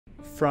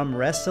From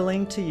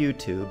Wrestling to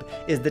YouTube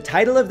is the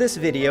title of this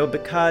video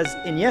because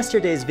in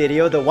yesterday's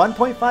video, the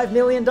 $1.5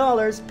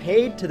 million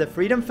paid to the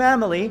Freedom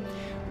family,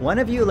 one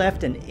of you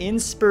left an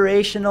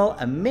inspirational,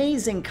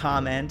 amazing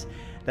comment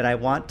that I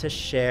want to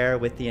share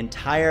with the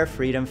entire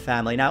Freedom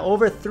family. Now,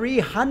 over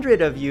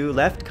 300 of you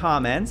left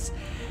comments,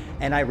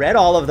 and I read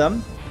all of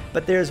them,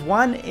 but there's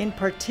one in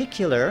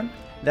particular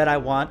that I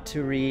want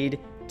to read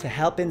to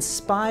help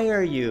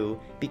inspire you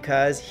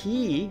because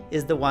he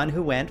is the one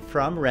who went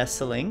from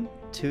wrestling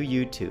to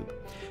YouTube.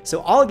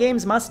 So All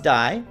Games Must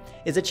Die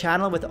is a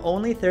channel with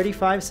only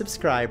 35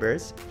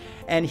 subscribers,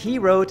 and he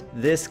wrote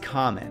this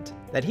comment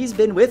that he's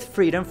been with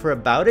Freedom for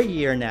about a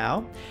year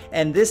now,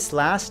 and this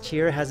last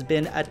year has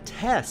been a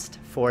test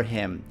for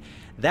him.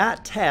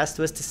 That test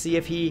was to see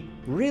if he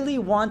really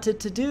wanted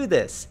to do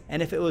this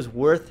and if it was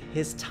worth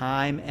his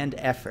time and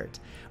effort.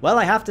 Well,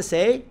 I have to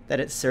say that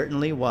it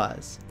certainly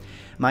was.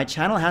 My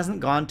channel hasn't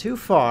gone too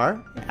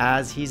far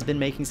as he's been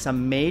making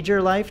some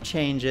major life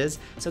changes.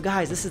 So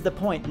guys, this is the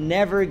point.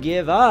 Never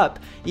give up.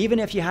 Even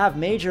if you have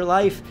major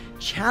life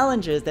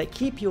challenges that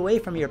keep you away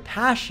from your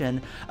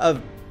passion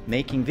of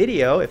making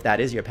video, if that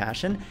is your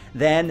passion,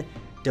 then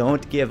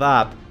don't give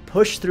up.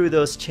 Push through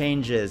those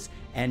changes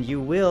and you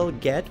will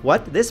get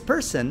what this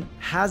person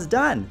has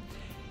done.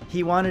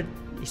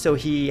 So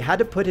he had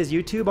to put his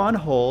YouTube on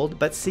hold,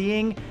 but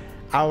seeing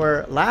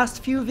our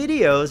last few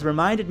videos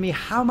reminded me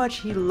how much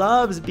he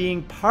loves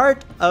being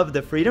part of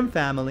the Freedom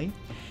family,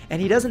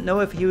 and he doesn't know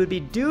if he would be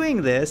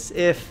doing this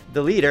if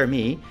the leader,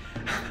 me,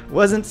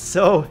 wasn't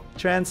so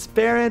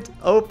transparent,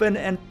 open,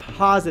 and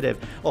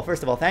positive. Well,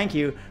 first of all, thank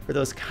you for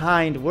those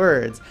kind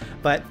words,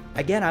 but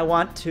again, I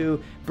want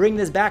to bring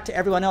this back to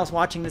everyone else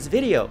watching this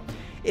video.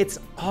 It's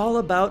all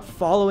about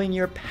following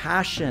your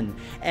passion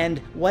and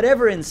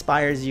whatever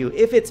inspires you.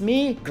 If it's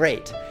me,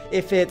 great.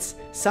 If it's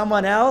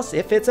someone else,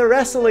 if it's a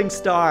wrestling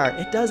star,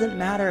 it doesn't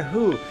matter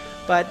who,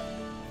 but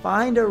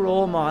find a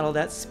role model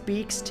that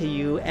speaks to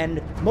you and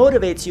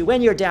motivates you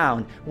when you're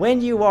down,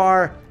 when you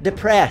are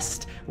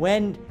depressed,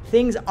 when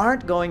things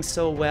aren't going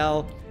so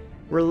well.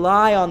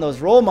 Rely on those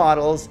role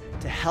models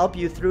to help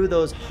you through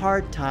those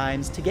hard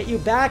times, to get you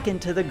back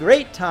into the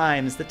great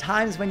times, the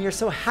times when you're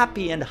so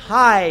happy and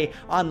high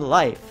on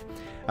life.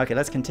 Okay,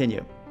 let's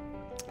continue.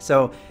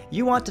 So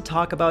you want to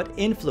talk about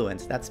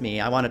influence. That's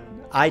me.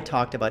 I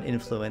talked about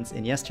influence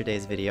in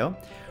yesterday's video.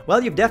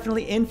 Well, you've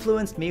definitely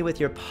influenced me with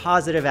your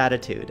positive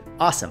attitude.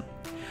 Awesome.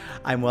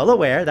 I'm well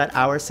aware that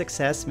our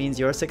success means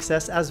your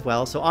success as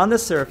well, so on the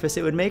surface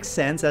it would make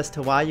sense as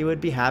to why you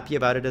would be happy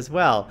about it as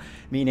well.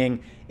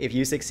 Meaning, if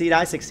you succeed,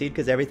 I succeed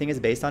because everything is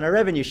based on a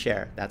revenue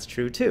share. That's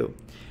true too.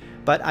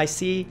 But I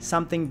see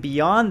something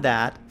beyond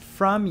that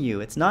from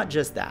you. It's not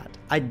just that.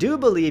 I do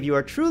believe you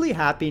are truly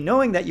happy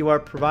knowing that you are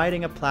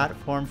providing a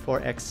platform for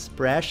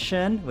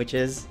expression, which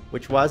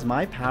was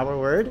my power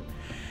word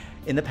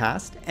in the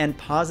past, and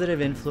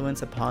positive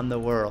influence upon the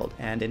world.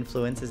 And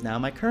influence is now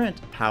my current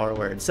power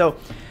word. So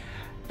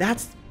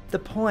that's the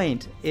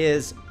point,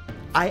 is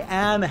I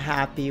am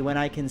happy when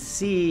I can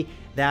see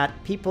that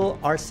people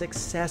are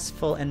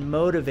successful and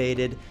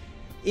motivated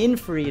in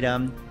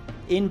Freedom,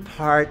 in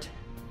part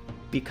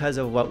because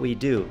of what we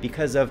do,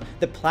 because of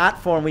the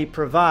platform we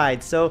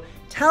provide. So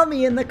tell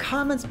me in the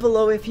comments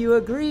below if you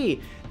agree.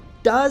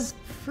 Does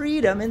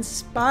Freedom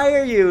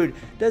inspire you?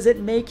 Does it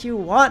make you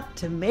want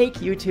to make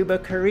YouTube a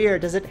career?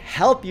 Does it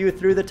help you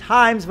through the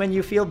times when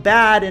you feel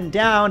bad and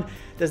down?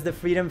 Does the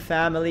Freedom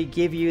family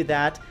give you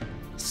that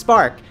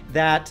spark,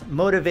 that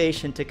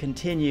motivation to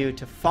continue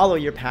to follow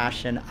your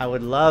passion? I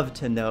would love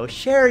to know.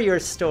 Share your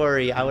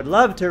story. I would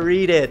love to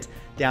read it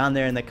down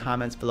there in the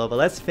comments below. But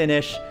let's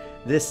finish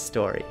this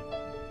story.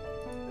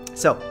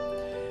 So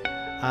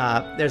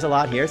there's a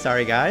lot here,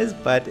 sorry guys,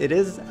 but it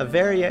is a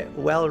very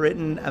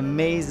well-written,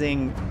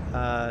 amazing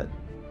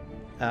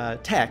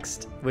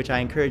text, which I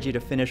encourage you to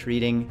finish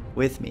reading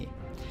with me.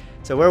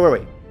 So where were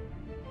we?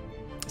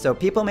 So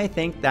people may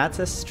think that's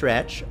a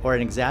stretch or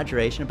an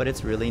exaggeration, but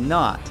it's really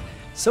not.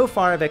 So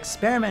far, I've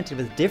experimented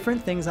with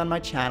different things on my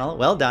channel,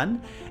 well done,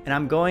 and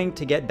I'm going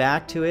to get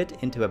back to it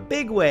into a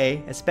big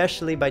way,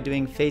 especially by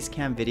doing face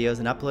cam videos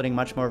and uploading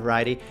much more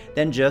variety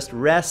than just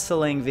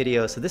wrestling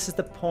videos. So this is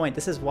the point.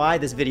 This is why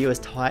this video is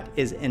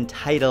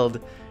titled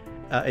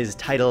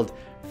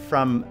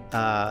From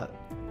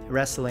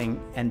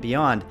Wrestling and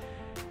Beyond,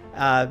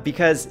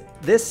 because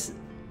this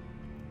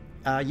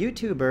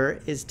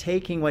YouTuber is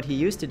taking what he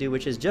used to do,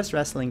 which is just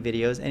wrestling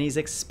videos, and he's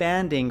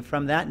expanding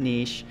from that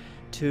niche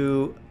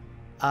to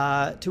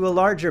a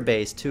larger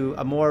base, to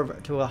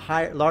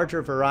a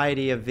larger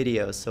variety of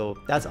videos. So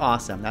that's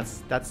awesome.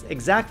 That's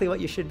exactly what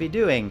you should be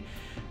doing.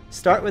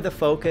 Start with a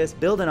focus,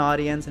 build an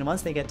audience, and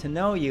once they get to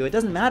know you, it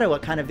doesn't matter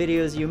what kind of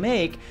videos you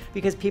make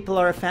because people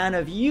are a fan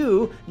of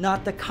you,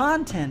 not the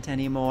content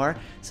anymore.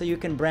 So you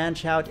can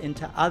branch out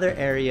into other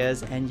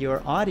areas and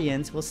your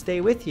audience will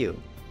stay with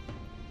you.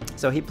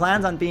 So he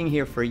plans on being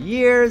here for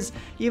years.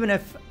 Even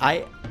if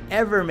I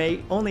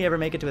only ever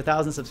make it to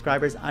 1,000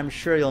 subscribers, I'm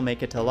sure you'll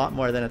make it to a lot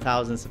more than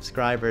 1,000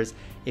 subscribers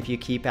if you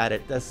keep at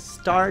it. The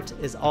start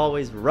is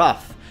always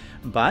rough,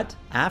 but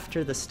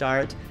after the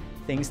start,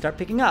 things start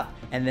picking up,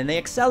 and then they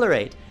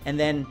accelerate, and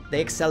then they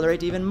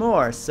accelerate even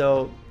more.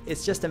 So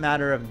it's just a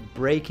matter of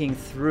breaking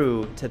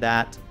through to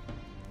that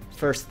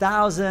first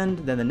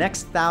 1,000, then the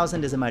next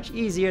 1,000 is much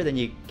easier, then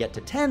you get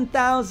to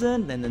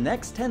 10,000, then the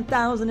next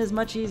 10,000 is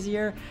much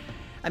easier.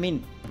 I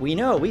mean, we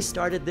know we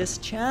started this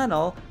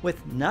channel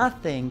with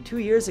nothing 2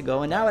 years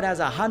ago, and now it has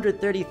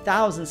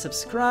 130,000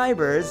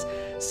 subscribers.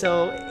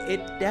 So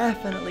it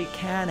definitely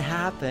can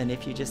happen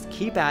if you just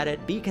keep at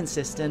it, be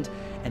consistent,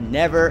 and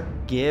never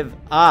give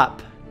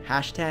up.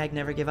 Hashtag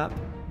never give up.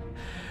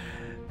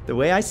 The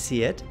way I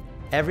see it,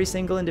 every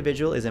single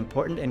individual is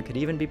important and could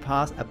even be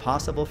a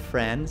possible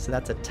friend. So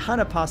that's a ton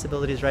of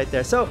possibilities right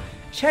there. So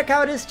check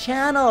out his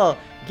channel.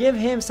 Give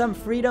him some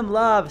freedom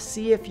love.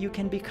 See if you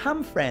can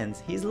become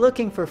friends. He's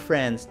looking for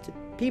friends,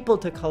 people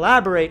to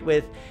collaborate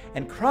with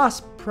and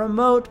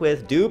cross-promote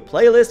with. Do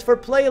playlist for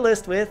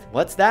playlist with.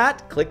 What's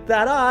that? Click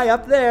that eye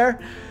up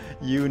there.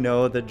 You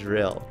know the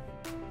drill.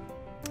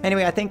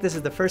 Anyway, I think this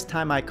is the first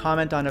time I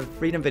comment on a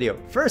freedom video.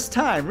 First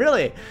time,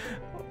 really?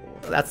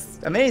 That's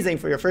amazing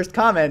for your first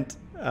comment.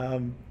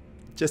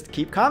 Just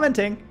keep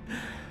commenting.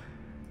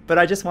 But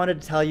I just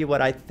wanted to tell you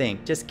what I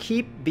think. Just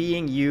keep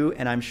being you,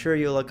 and I'm sure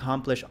you'll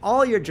accomplish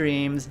all your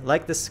dreams,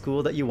 like the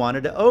school that you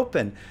wanted to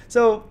open.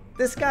 So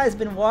this guy's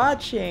been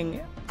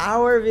watching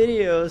our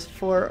videos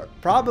for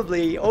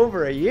probably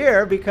over a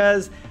year,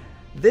 because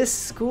this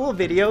school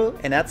video,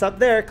 and that's up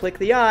there, click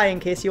the eye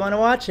in case you want to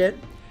watch it,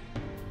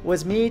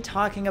 was me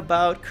talking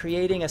about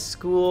creating a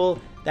school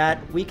that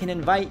we can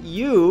invite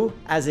you,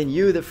 as in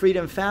you, the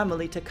Freedom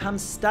Family, to come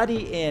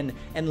study in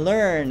and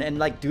learn and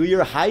like do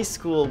your high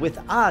school with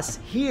us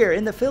here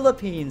in the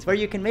Philippines, where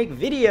you can make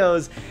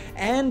videos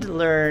and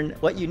learn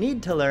what you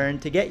need to learn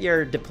to get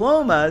your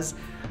diplomas,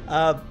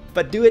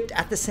 but do it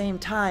at the same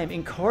time,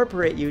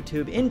 incorporate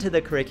YouTube into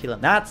the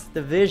curriculum. That's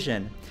the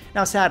vision.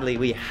 Now, sadly,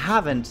 we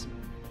haven't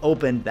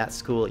opened that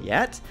school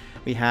yet.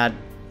 We had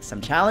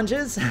some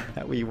challenges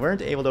that we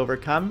weren't able to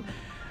overcome,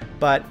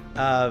 but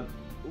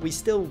we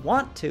still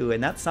want to,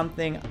 and that's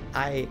something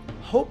I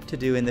hope to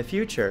do in the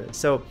future.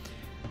 So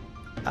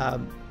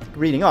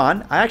reading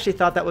on, I actually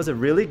thought that was a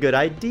really good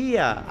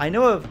idea. I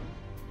know a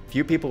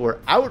few people were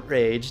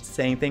outraged,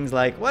 saying things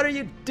like, "What are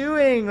you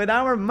doing with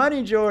our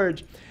money,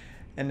 George?"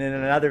 And in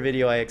another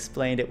video I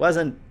explained it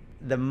wasn't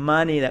the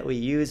money that we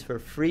use for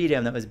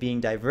freedom that was being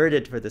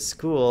diverted for the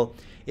school.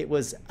 It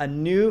was a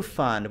new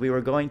fund. We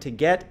were going to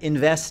get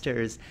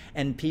investors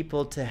and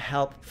people to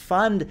help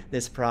fund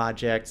this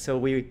project. So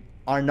we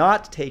are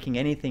not taking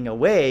anything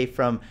away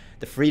from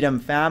the Freedom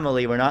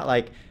Family. We're not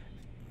like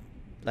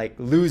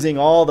losing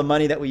all the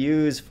money that we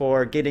use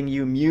for getting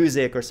you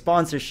music or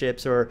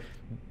sponsorships or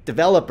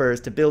developers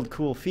to build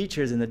cool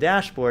features in the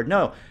dashboard.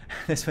 No,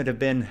 this would have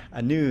been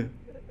a new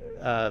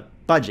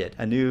budget,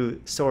 a new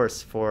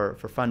source for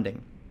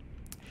funding.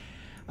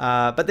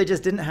 But they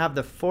just didn't have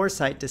the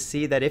foresight to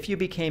see that if you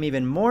became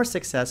even more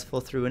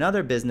successful through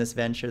another business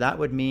venture, that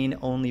would mean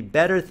only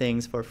better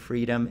things for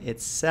freedom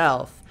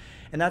itself.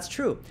 And that's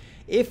true.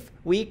 If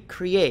we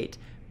create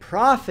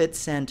profit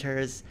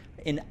centers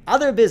in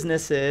other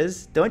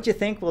businesses, don't you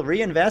think we'll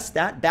reinvest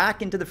that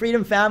back into the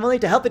Freedom Family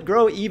to help it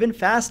grow even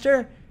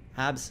faster?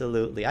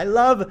 Absolutely. I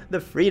love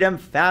the Freedom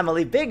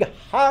Family. Big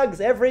hugs,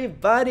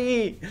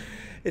 everybody.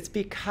 It's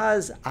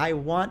because I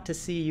want to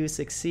see you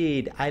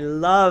succeed. I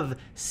love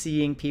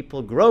seeing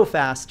people grow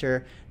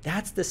faster.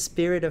 That's the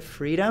spirit of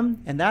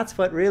freedom, and that's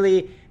what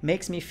really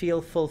makes me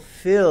feel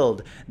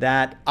fulfilled,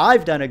 that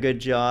I've done a good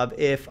job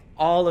if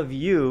all of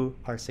you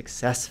are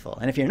successful.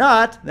 And if you're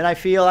not, then I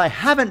feel I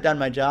haven't done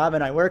my job,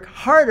 and I work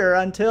harder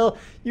until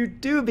you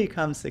do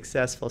become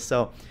successful.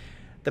 So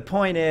the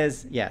point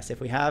is, yes,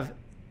 if we have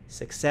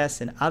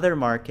success in other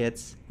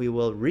markets, we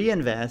will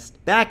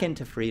reinvest back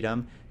into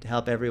freedom to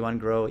help everyone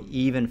grow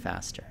even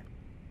faster.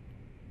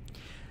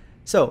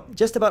 So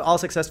just about all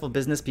successful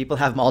business people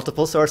have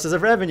multiple sources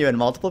of revenue and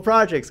multiple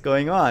projects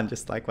going on,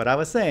 just like what I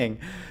was saying,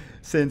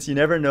 since you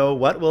never know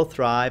what will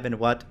thrive and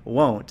what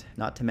won't,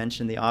 not to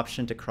mention the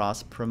option to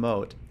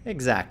cross-promote.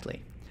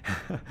 Exactly.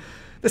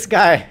 This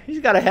guy, he's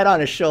got a head on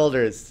his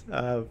shoulders.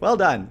 Well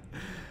done.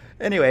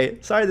 Anyway,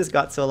 sorry this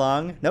got so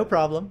long. No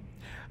problem.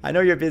 I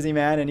know you're a busy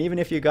man, and even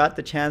if you got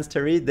the chance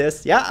to read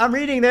this, yeah, I'm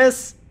reading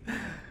this.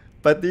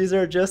 But these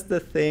are just the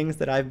things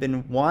that I've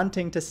been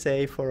wanting to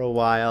say for a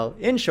while.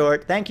 In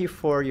short, thank you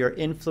for your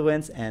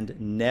influence and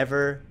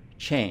never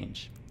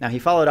change. Now, he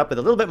followed up with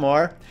a little bit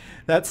more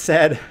that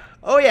said,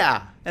 oh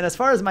yeah, and as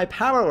far as my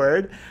power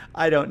word,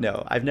 I don't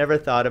know. I've never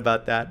thought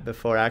about that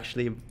before.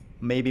 Actually,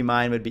 maybe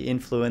mine would be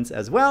influence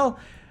as well,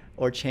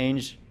 or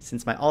change,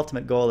 since my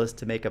ultimate goal is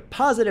to make a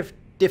positive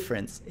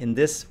difference in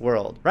this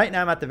world. Right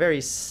now, I'm at the very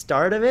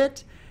start of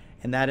it,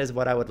 and that is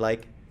what I would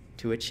like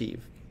to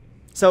achieve.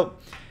 So,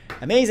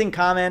 amazing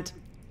comment.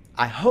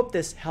 I hope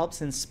this helps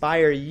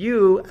inspire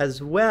you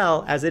as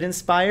well as it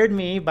inspired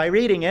me by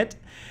reading it.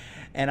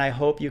 And I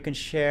hope you can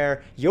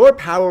share your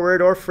power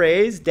word or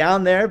phrase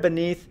down there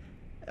beneath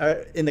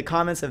in the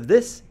comments of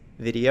this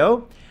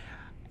video,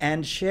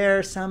 and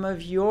share some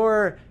of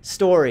your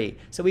story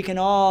so we can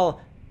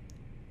all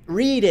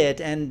read it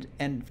and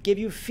give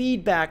you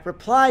feedback,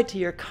 reply to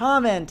your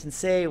comment and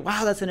say,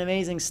 wow, that's an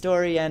amazing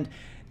story, and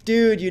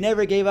dude, you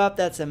never gave up,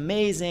 that's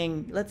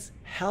amazing. Let's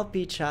help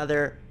each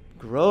other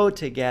grow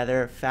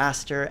together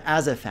faster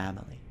as a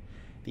family,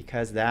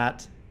 because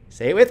that,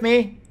 say it with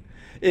me,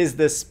 is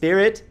the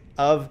spirit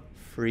of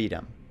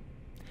freedom.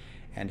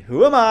 And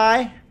who am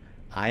I?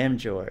 I am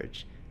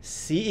George,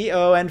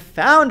 CEO and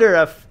founder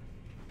of,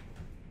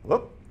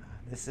 whoop,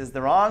 this is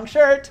the wrong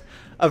shirt,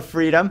 of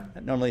Freedom.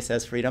 It normally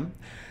says Freedom.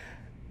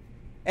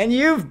 And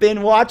you've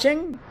been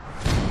watching.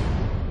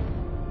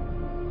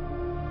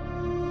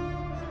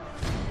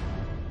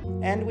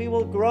 And we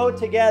will grow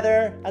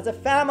together as a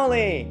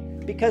family,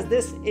 because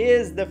this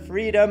is the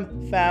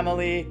Freedom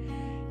family.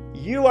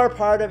 You are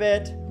part of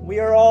it, we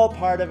are all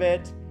part of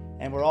it,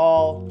 and we're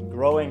all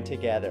growing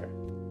together.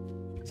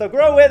 So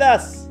grow with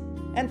us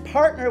and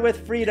partner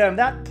with Freedom.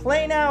 That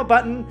Play Now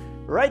button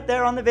right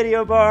there on the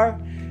video bar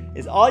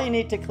is all you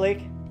need to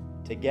click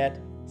to get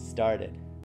started.